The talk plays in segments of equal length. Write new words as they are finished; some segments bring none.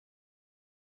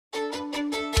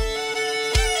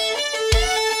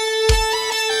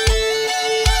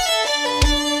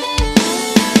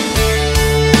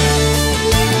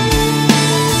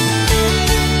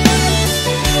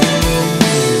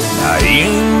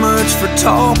he's for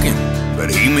talking, but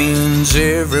he means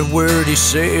every word he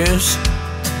says.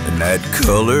 And that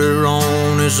color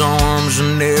on his arms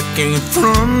and neck ain't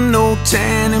from no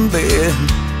tanning bed.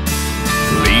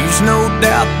 Leaves no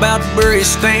doubt about where he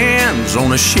stands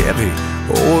on a Chevy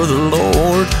or the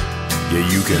Lord. Yeah,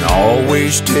 you can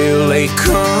always tell a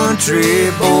country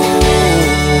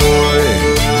boy.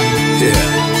 Yeah.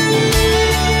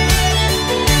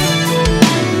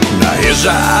 Now his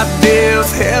idea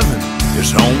of heaven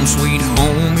is home sweet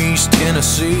home East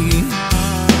Tennessee.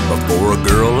 But for a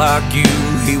girl like you,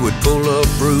 he would pull up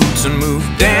roots and move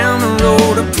down the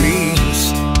road of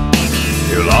peace.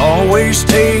 He'll always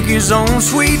take his own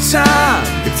sweet time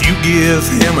if you give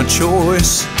him a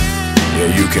choice. Yeah,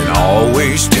 you can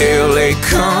always tell a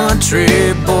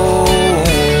country boy.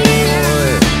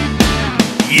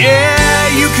 Yeah,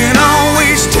 you can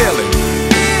always tell it,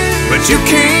 but you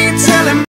can't